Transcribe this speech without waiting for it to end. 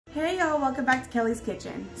Hey y'all, welcome back to Kelly's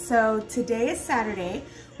Kitchen. So today is Saturday,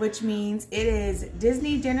 which means it is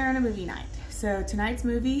Disney dinner and a movie night. So tonight's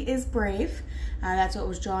movie is Brave. That's what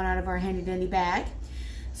was drawn out of our handy dandy bag.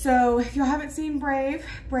 So if you haven't seen Brave,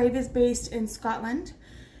 Brave is based in Scotland.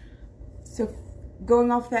 So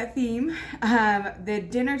going off that theme, the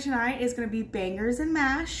dinner tonight is going to be bangers and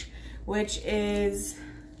mash, which is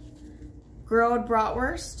grilled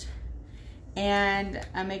bratwurst, and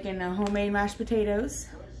I'm making a homemade mashed potatoes.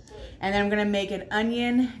 And then I'm gonna make an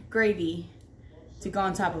onion gravy to go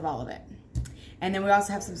on top of all of it. And then we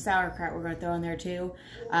also have some sauerkraut we're gonna throw in there too.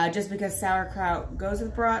 Just because sauerkraut goes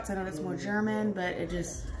with brats. I know that's more German, but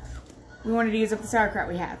we wanted to use up the sauerkraut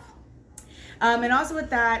we have. And also with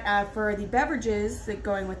that, for the beverages that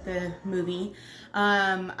going with the movie,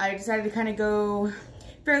 I decided to kind of go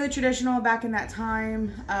fairly traditional back in that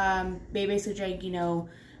time. They basically drank, you know,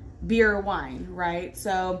 beer or wine, right?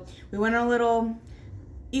 So we went on a little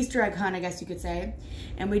Easter egg hunt, I guess you could say.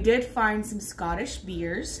 And we did find some Scottish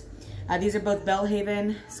beers. These are both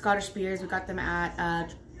Belhaven Scottish beers. We got them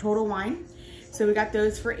at Total Wine. So we got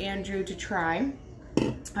those for Andrew to try.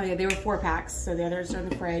 Oh yeah, they were 4-packs, so the others are in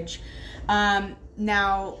the fridge.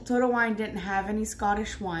 Now, Total Wine didn't have any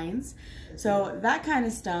Scottish wines, so that kind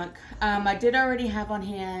of stunk. I did already have on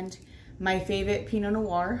hand my favorite Pinot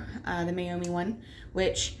Noir, the Meiomi one,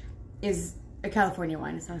 which is a California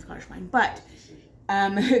wine. It's not a Scottish wine, but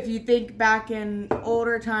if you think back in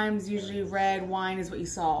older times, usually red wine is what you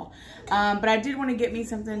saw. But I did want to get me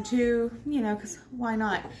something too, you know, because why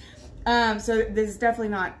not? So this is definitely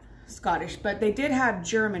not Scottish, but they did have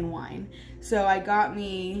German wine. So I got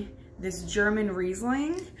me this German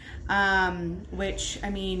Riesling, which, I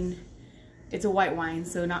mean, it's a white wine,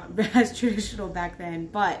 so not as traditional back then,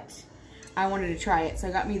 but I wanted to try it. So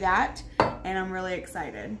I got me that, and I'm really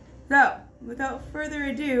excited. So, without further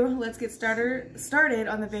ado, let's get started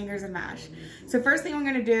on the bangers and mash. So first thing I'm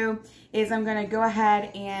going to do is I'm going to go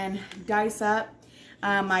ahead and dice up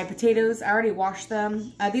my potatoes. I already washed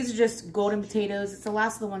them. These are just golden potatoes. It's the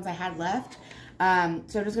last of the ones I had left. So I'm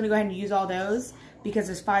just going to go ahead and use all those because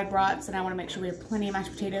there's 5 brats and I want to make sure we have plenty of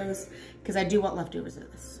mashed potatoes because I do want leftovers of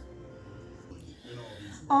this.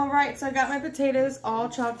 Alright, so I got my potatoes all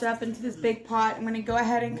chopped up into this big pot. I'm going to go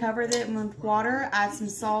ahead and cover them with water, add some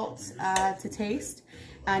salt to taste.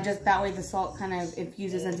 Just that way the salt kind of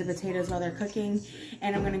infuses into the potatoes while they're cooking.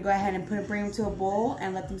 And I'm going to go ahead and bring them to a bowl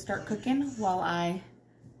and let them start cooking while I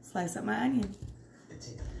slice up my onion.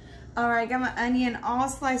 Alright, got my onion all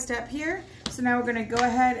sliced up here. So now we're going to go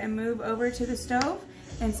ahead and move over to the stove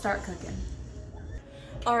and start cooking.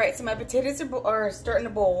 Alright, so my potatoes are starting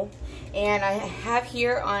to boil, and I have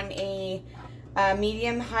here on a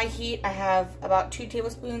medium-high heat, I have about 2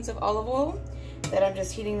 tablespoons of olive oil that I'm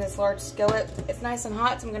just heating this large skillet. It's nice and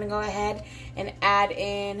hot, so I'm going to go ahead and add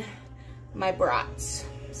in my brats.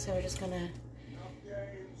 So we're just going to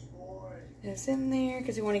put this in there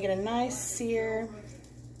because we want to get a nice sear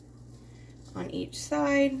on each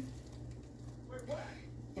side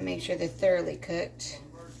and make sure they're thoroughly cooked.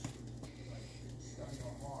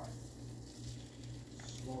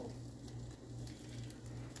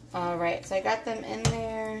 Alright, so I got them in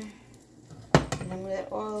there, and then move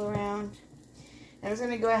that oil around. I'm just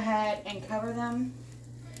going to go ahead and cover them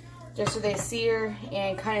just so they sear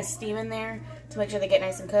and kind of steam in there to make sure they get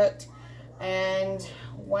nice and cooked. And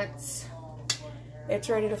once it's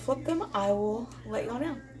ready to flip them, I will let y'all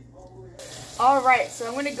know. Alright, so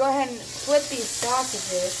I'm going to go ahead and flip these brats.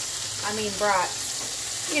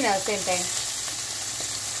 You know, same thing.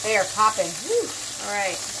 They are popping. Woo!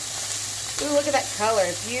 Alright. Ooh, look at that color.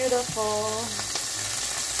 Beautiful.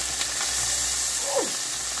 Ooh.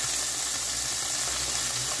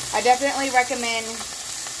 I definitely recommend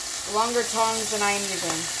longer tongs than I am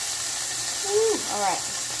using. Ooh, alright.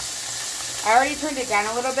 I already turned it down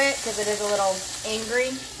a little bit because it is a little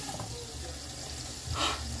angry.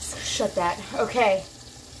 Shut that. Okay.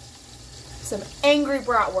 Some angry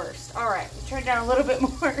bratwurst. Alright, turn it down a little bit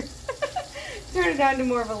more. Turn it down to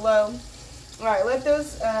more of a low. Alright, let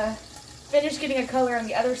those finish getting a color on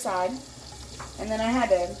the other side, and then I had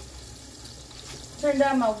to turn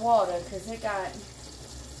down my water because it got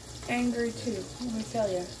angry too. Let me tell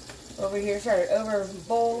you, over here started over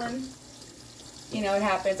bowling. You know, it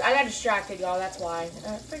happens. I got distracted, y'all. That's why.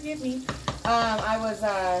 Forgive me. I went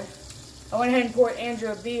ahead and poured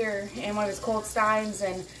Andrew a beer and one of his cold steins,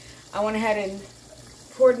 and I went ahead and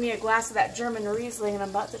poured me a glass of that German Riesling, and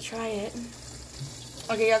I'm about to try it.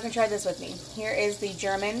 Okay, y'all can try this with me. Here is the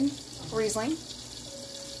German Riesling.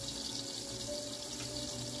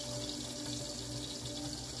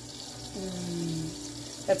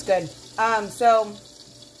 That's good. So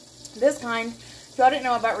this kind if y'all didn't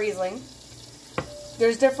know about Riesling,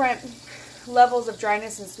 there's different levels of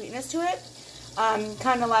dryness and sweetness to it,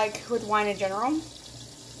 kind of like with wine in general.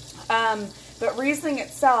 But Riesling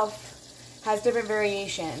itself has different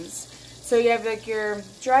variations. So you have like your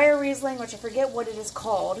drier Riesling, which I forget what it is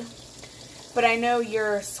called, but I know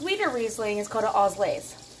your sweeter Riesling is called an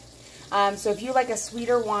Auslese. So if you like a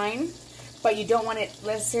sweeter wine, but you don't want it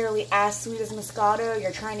necessarily as sweet as Moscato,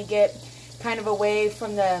 you're trying to get kind of away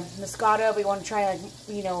from the Moscato, but you want to try, like,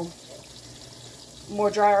 you know, more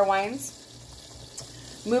drier wines,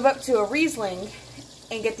 move up to a Riesling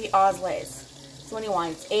and get the Auslese. It's one you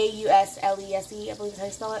want. It's A-U-S-L-E-S-E, I believe is how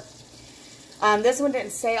you spell it. This one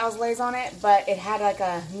didn't say Auslese on it, but it had like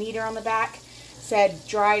a meter on the back. Said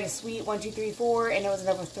dry to sweet, 1, 2, 3, 4, and it was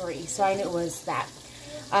number 3, so I knew it was that.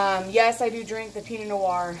 Yes, I do drink the Pinot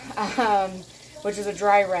Noir, which is a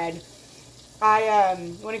dry red.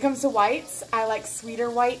 When it comes to whites, I like sweeter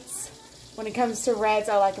whites. When it comes to reds,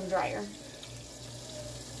 I like them drier.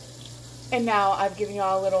 And now I've given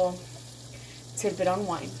y'all a little tidbit on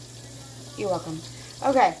wine. You're welcome.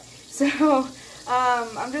 Okay, so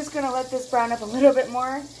I'm just going to let this brown up a little bit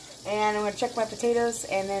more. And I'm going to check my potatoes,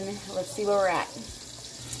 and then let's see where we're at.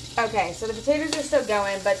 Okay, so the potatoes are still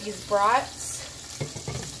going, but these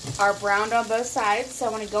brats are browned on both sides. So I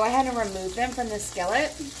want to go ahead and remove them from the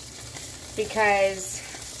skillet, because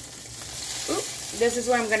this is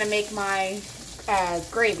where I'm going to make my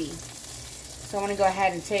gravy. So I want to go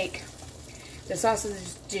ahead and take the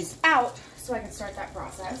sausages out so I can start that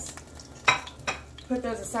process. Put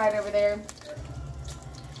those aside over there.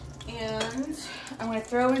 And I'm going to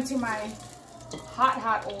throw into my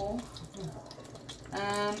hot oil.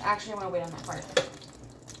 Actually, I'm going to wait on that part.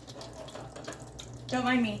 Don't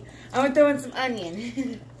mind me. I'm going to throw in some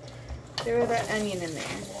onion. Throw that onion in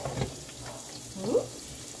there. Whoop.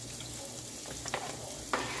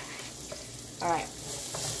 Alright.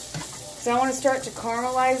 So I want to start to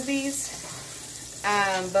caramelize these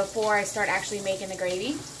before I start actually making the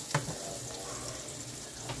gravy.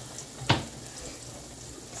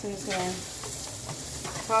 So I'm just going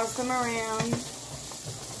to toss them around.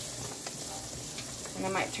 And I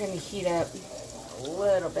might turn the heat up a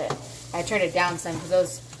little bit. I turned it down some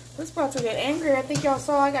because those brats will get angry. I think y'all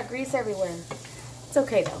saw I got grease everywhere. It's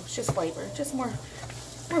okay though. It's just flavor. Just more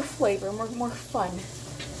flavor, more fun.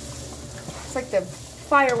 It's like the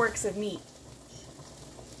fireworks of meat.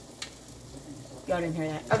 Y'all didn't hear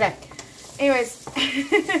that. Okay. Anyways,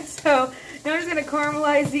 so now I'm just going to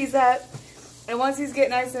caramelize these up. And once these get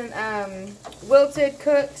nice and wilted,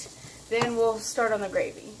 cooked, then we'll start on the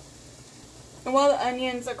gravy. And while the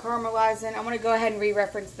onions are caramelizing, I'm going to go ahead and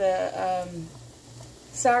re-reference the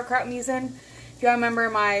sauerkraut Miso. If y'all remember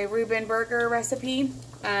my Reuben burger recipe,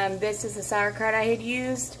 this is the sauerkraut I had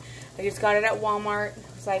used. I just got it at Walmart.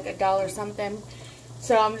 It was like $1 something.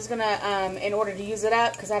 So I'm just going to, in order to use it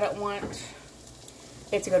up, because I don't want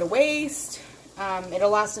it to go to waste.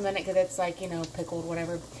 It'll last a minute because it's like, you know, pickled,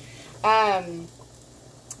 whatever.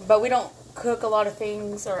 But we don't cook a lot of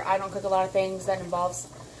things, or I don't cook a lot of things that involves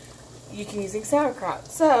using sauerkraut.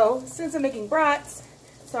 So, since I'm making brats,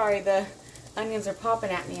 sorry, the onions are popping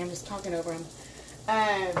at me, I'm just talking over them.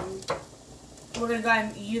 We're going to go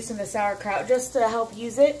ahead and use some of the sauerkraut just to help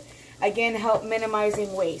use it. Again, help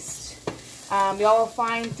minimizing waste. Y'all will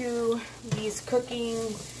find through these cooking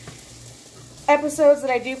episodes that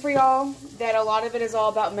I do for y'all that a lot of it is all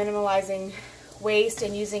about minimalizing waste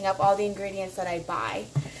and using up all the ingredients that I buy.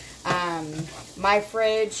 My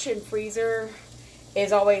fridge and freezer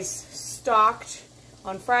is always stocked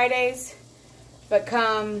on Fridays, but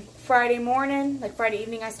come Friday morning, like Friday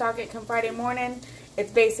evening I stock it, come Friday morning,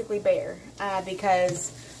 it's basically bare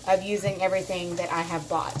because of using everything that I have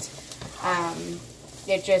bought.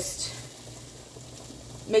 It just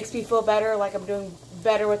makes me feel better, like I'm doing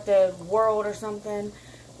better with the world or something.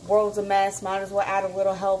 World's a mess, might as well add a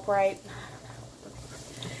little help, right?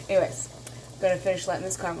 Anyways, I'm going to finish letting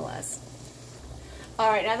this caramelize.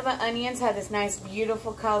 Alright, now that my onions have this nice,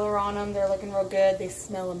 beautiful color on them, they're looking real good. They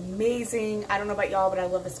smell amazing. I don't know about y'all, but I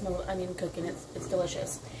love the smell of onion cooking. It's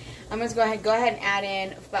delicious. I'm going to go ahead and add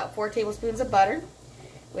in about 4 tablespoons of butter,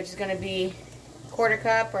 which is going to be a 1/4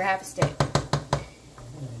 cup or half a stick.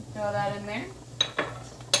 Throw that in there.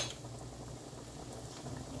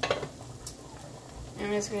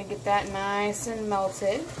 I'm just going to get that nice and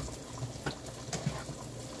melted.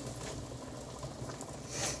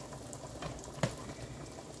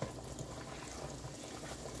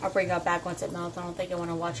 I'll bring it back once it melts. I don't think I want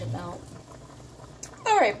to watch it melt.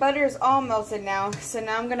 Alright, butter is all melted now. So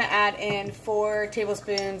now I'm going to add in 4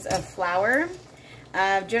 tablespoons of flour.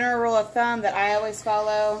 General rule of thumb that I always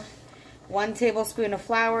follow 1 tablespoon of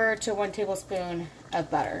flour to 1 tablespoon of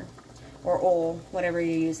butter or oil, whatever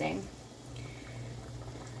you're using.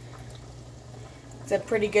 It's a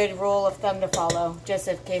pretty good rule of thumb to follow, just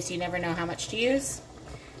in case you never know how much to use.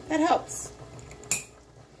 That helps.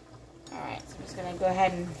 Alright, so I'm just going to go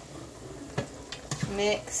ahead and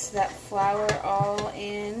mix that flour all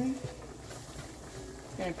in.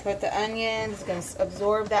 I'm going to put the onions, going to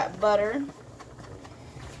absorb that butter.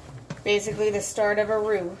 Basically the start of a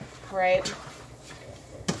roux, right?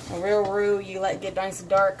 A real roux, you let it get nice and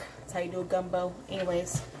dark. That's how you do a gumbo.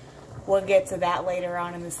 Anyways, we'll get to that later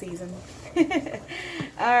on in the season.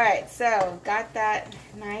 Alright, so got that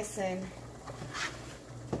nice and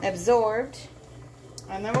absorbed.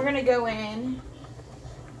 And then we're going to go in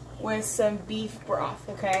with some beef broth,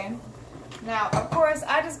 okay? Now, of course,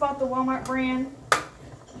 I just bought the Walmart brand.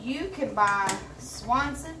 You can buy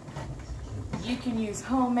Swanson. You can use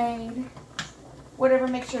homemade. Whatever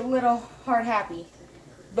makes your little heart happy.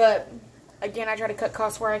 But, again, I try to cut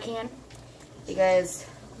costs where I can because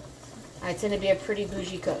I tend to be a pretty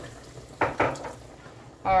bougie cook.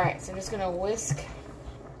 Alright, so I'm just going to whisk.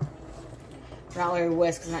 Not really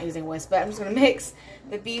whisk because I'm not using whisk, but I'm just going to mix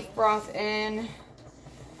the beef broth in.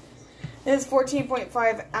 This is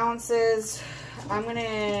 14.5 ounces. I'm going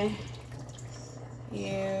to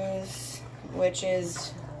use, which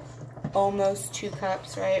is almost 2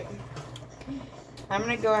 cups, right? I'm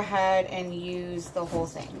going to go ahead and use the whole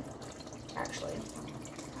thing, actually.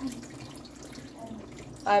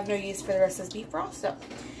 I have no use for the rest of this beef broth, so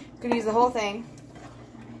I'm going to use the whole thing.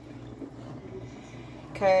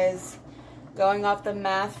 Because going off the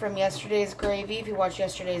math from yesterday's gravy, if you watched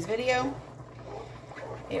yesterday's video,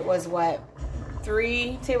 it was what?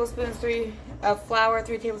 3 tablespoons of flour,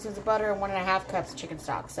 3 tablespoons of butter, and 1.5 cups of chicken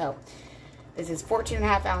stock. So this is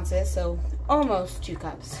 14.5 ounces, so almost 2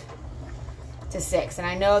 cups to 6. And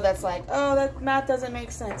I know that's like, oh, that math doesn't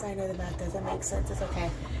make sense. I know the math doesn't make sense. It's okay.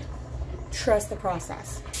 Trust the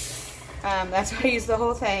process. That's why I use the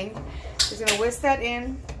whole thing. Just going to whisk that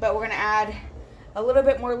in, but we're going to add a little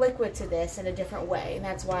bit more liquid to this in a different way. And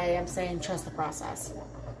that's why I'm saying trust the process.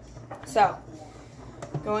 So,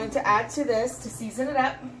 going to add to this to season it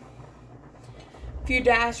up a few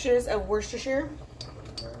dashes of Worcestershire.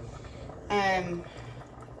 I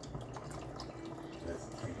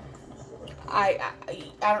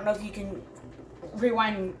don't know if you can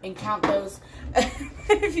rewind and count those.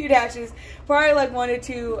 A few dashes, probably like 1 to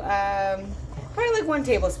 2, probably like 1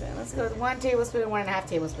 tablespoon. Let's go with 1 tablespoon, 1.5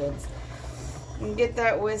 tablespoons. And get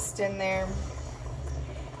that whisked in there.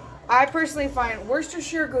 I personally find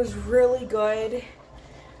Worcestershire goes really good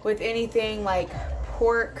with anything like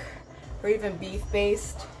pork or even beef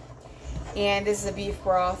based. And this is a beef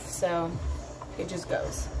broth, so it just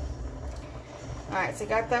goes. Alright, so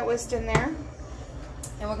got that whisked in there.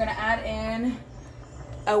 And we're going to add in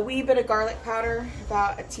a wee bit of garlic powder,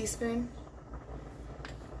 about a teaspoon.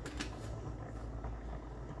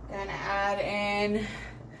 Gonna add in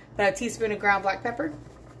about a teaspoon of ground black pepper.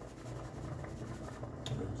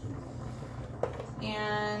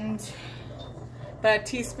 And about a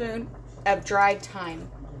teaspoon of dried thyme.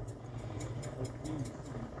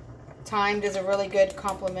 Thyme does a really good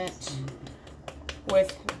complement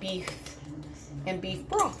with beef and beef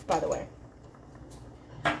broth, by the way.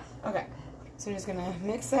 Okay, so I'm just gonna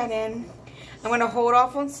mix that in. I'm gonna hold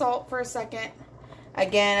off on salt for a second.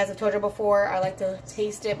 Again, as I've told you before, I like to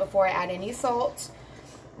taste it before I add any salt,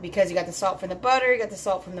 because you got the salt from the butter, you got the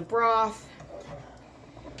salt from the broth,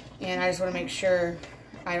 and I just want to make sure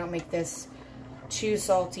I don't make this too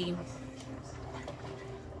salty.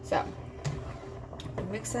 So,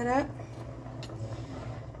 mix that up,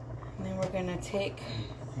 and then we're going to take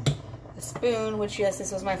a spoon, which yes,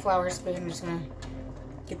 this was my flour spoon. I'm just going to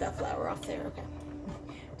get that flour off there. Okay,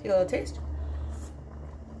 take a little taste.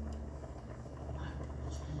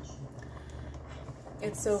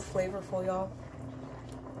 It's so flavorful, y'all.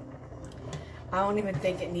 I don't even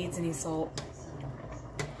think it needs any salt,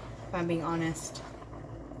 if I'm being honest.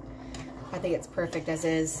 I think it's perfect as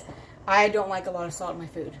is. I don't like a lot of salt in my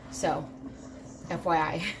food, so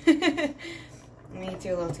FYI. Let me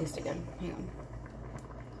do a little taste again. Hang on.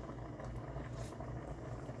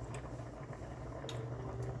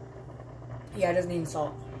 Yeah, it doesn't need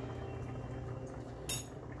salt.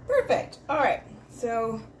 Perfect. Alright,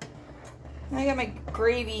 so I got my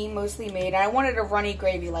gravy mostly made. I wanted a runny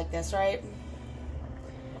gravy like this, right?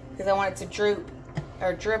 Because I want it to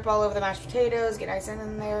drip all over the mashed potatoes, get nice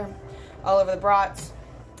in there, all over the brats.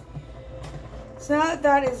 So now that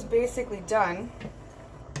that is basically done,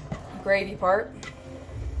 gravy part,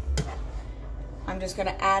 I'm just going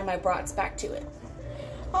to add my brats back to it.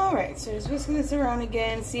 Alright, so just whisking this around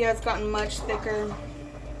again. See how it's gotten much thicker?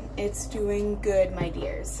 It's doing good, my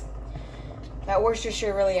dears. That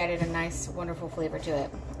Worcestershire really added a nice, wonderful flavor to it.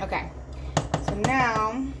 Okay, so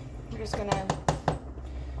now we're just gonna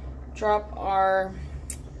drop our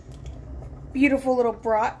beautiful little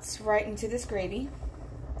brats right into this gravy,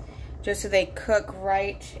 just so they cook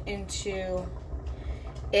right into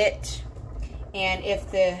it. And if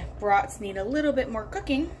the brats need a little bit more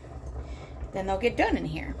cooking, then they'll get done in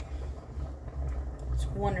here. It's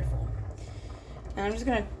wonderful. And I'm just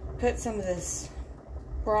gonna put some of this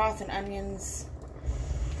broth and onions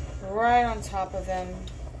right on top of them.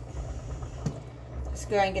 Just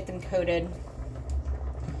go ahead and get them coated,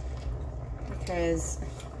 because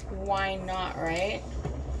why not, right?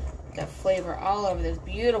 Got flavor all over those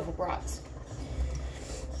beautiful brats.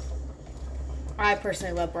 I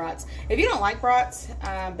personally love brats. If you don't like brats,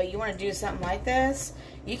 but you want to do something like this,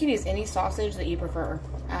 you can use any sausage that you prefer.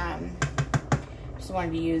 Just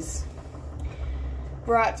wanted to use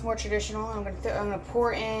brats, more traditional. I'm gonna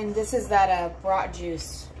pour in. This is that brat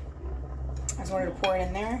juice. I just wanted to pour it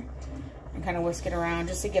in there and kind of whisk it around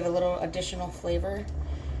just to give a little additional flavor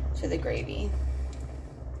to the gravy.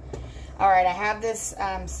 All right, I have this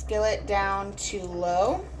skillet down to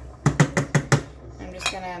low. I'm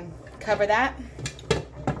just gonna cover that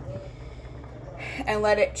and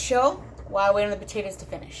let it chill while I wait on the potatoes to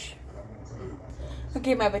finish.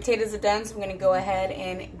 Okay, my potatoes are done, so I'm gonna go ahead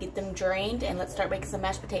and get them drained, and let's start making some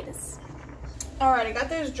mashed potatoes. All right, I got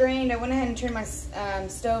those drained. I went ahead and turned my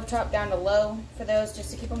stove top down to low for those,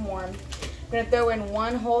 just to keep them warm. I'm gonna throw in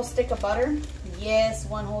 1 whole stick of butter. Yes,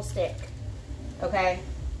 1 whole stick, okay?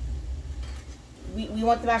 We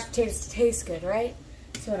want the mashed potatoes to taste good, right?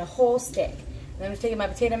 So in a whole stick. And I'm just taking my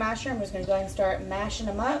potato masher. I'm just gonna go ahead and start mashing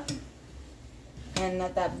them up and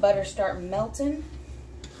let that butter start melting.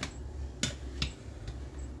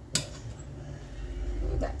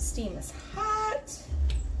 Ooh, that steam is hot.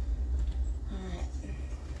 Alright.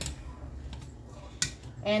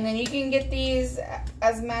 And then you can get these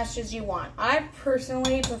as mashed as you want. I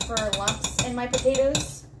personally prefer lumps in my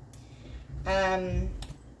potatoes.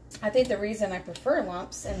 I think the reason I prefer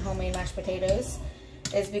lumps in homemade mashed potatoes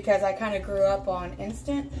is because I kind of grew up on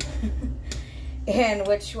instant, and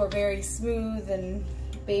which were very smooth and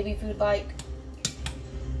baby food like.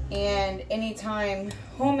 And anytime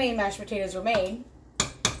homemade mashed potatoes were made,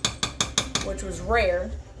 which was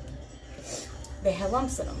rare, they had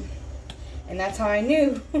lumps in them. And that's how I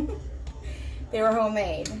knew they were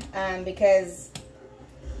homemade, because,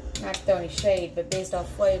 not to throw any shade, but based off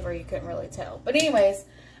flavor, you couldn't really tell. But anyways,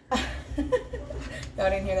 y'all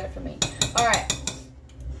didn't hear that from me. All right,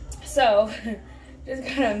 so just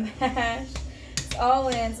gonna mash all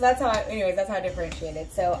in. So that's how anyways, that's how I differentiate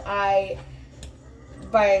it. So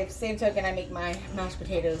by same token, I make my mashed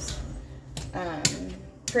potatoes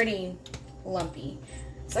pretty lumpy.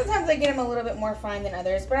 Sometimes I get them a little bit more fine than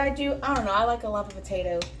others, but I don't know, I like a lump of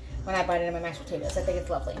potato when I bite into my mashed potatoes. I think it's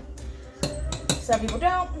lovely. Some people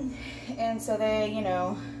don't, and so they, you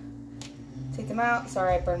know, take them out.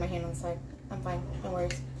 Sorry, I burned my hand on the side. I'm fine, no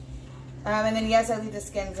worries. And then yes, I leave the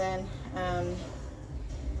skins in.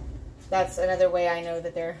 That's another way I know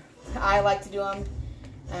that I like to do them.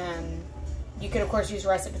 You could of course use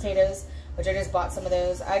russet potatoes, which I just bought some of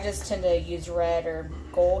those. I just tend to use red or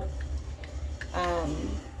gold.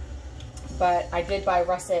 But I did buy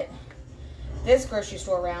russet this grocery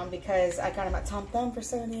store round because I got them at Tom Thumb for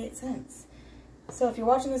 78 cents. So if you're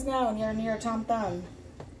watching this now and you're near Tom Thumb,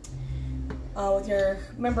 with your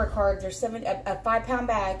member card, there's a 5-pound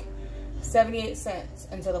bag, 78 cents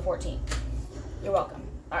until the 14th. You're welcome.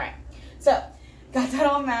 All right, so got that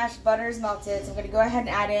all mashed, butter's melted, so I'm gonna go ahead and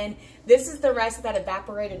add in, this is the rest of that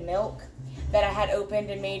evaporated milk that I had opened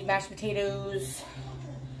and made mashed potatoes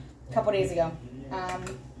a couple days ago,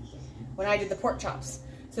 when I did the pork chops.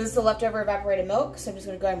 So this is the leftover evaporated milk, so I'm just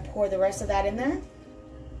gonna go ahead and pour the rest of that in there,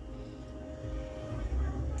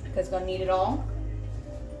 because I'm gonna need it all.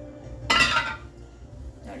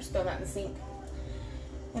 I'll just throw that in the sink.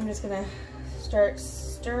 I'm just gonna start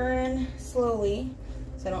stirring slowly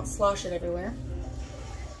so I don't slosh it everywhere.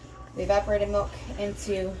 The evaporated milk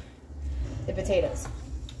into the potatoes.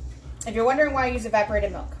 If you're wondering why I use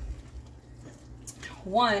evaporated milk,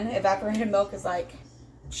 one, evaporated milk is like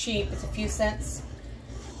cheap. It's a few cents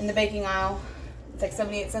in the baking aisle. It's like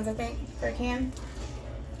 78 cents, I think, for a can.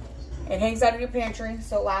 It hangs out in your pantry,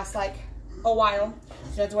 so it lasts like a while. So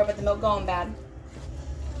you don't have to worry about the milk going bad.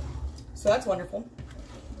 So that's wonderful.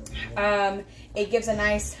 It gives a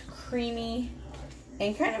nice creamy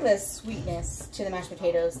and kind of a sweetness to the mashed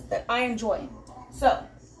potatoes that I enjoy. So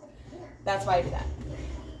that's why I do that.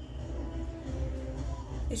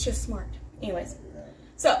 It's just smart. Anyways,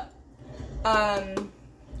 so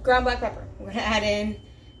ground black pepper. We're gonna add in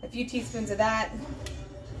a few teaspoons of that.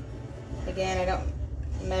 Again, I don't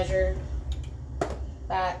measure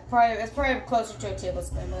that. It's probably closer to a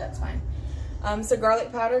tablespoon, but that's fine. So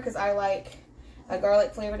garlic powder, because I like a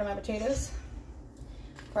garlic flavor to my potatoes.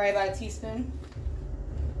 Probably about a teaspoon.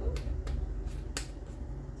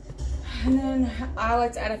 And then I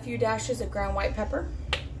like to add a few dashes of ground white pepper.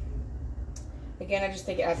 Again, I just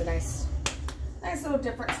think it adds a nice little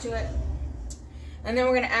difference to it. And then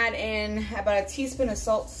we're gonna add in about a teaspoon of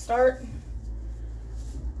salt to start.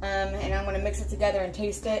 And I'm gonna mix it together and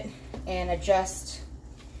taste it and adjust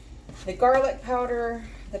the garlic powder,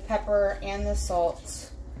 the pepper, and the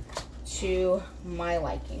salt to my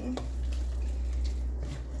liking.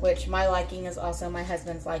 Which my liking is also my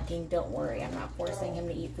husband's liking. Don't worry, I'm not forcing him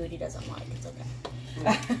to eat food he doesn't like. It's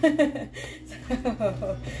okay.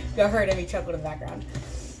 So, y'all heard him, he chuckled in the background.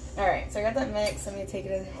 All right, so I got that mix. I'm gonna take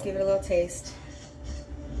it, give it a little taste.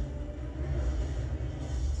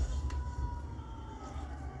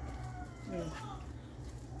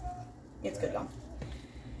 It's good, y'all.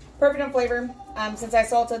 Perfect in flavor. Since I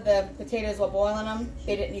salted the potatoes while boiling them,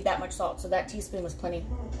 they didn't need that much salt, so that teaspoon was plenty.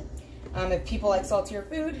 If people like saltier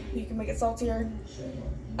food, you can make it saltier.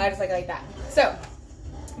 I just like it like that. So,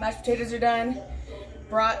 mashed potatoes are done.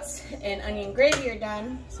 Brats and onion gravy are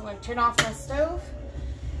done. So I'm going to turn off my stove.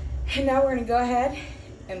 And now we're going to go ahead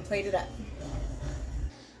and plate it up.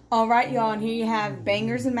 Alright, y'all, and here you have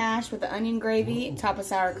bangers and mash with the onion gravy, top of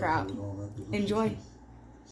sauerkraut. Enjoy.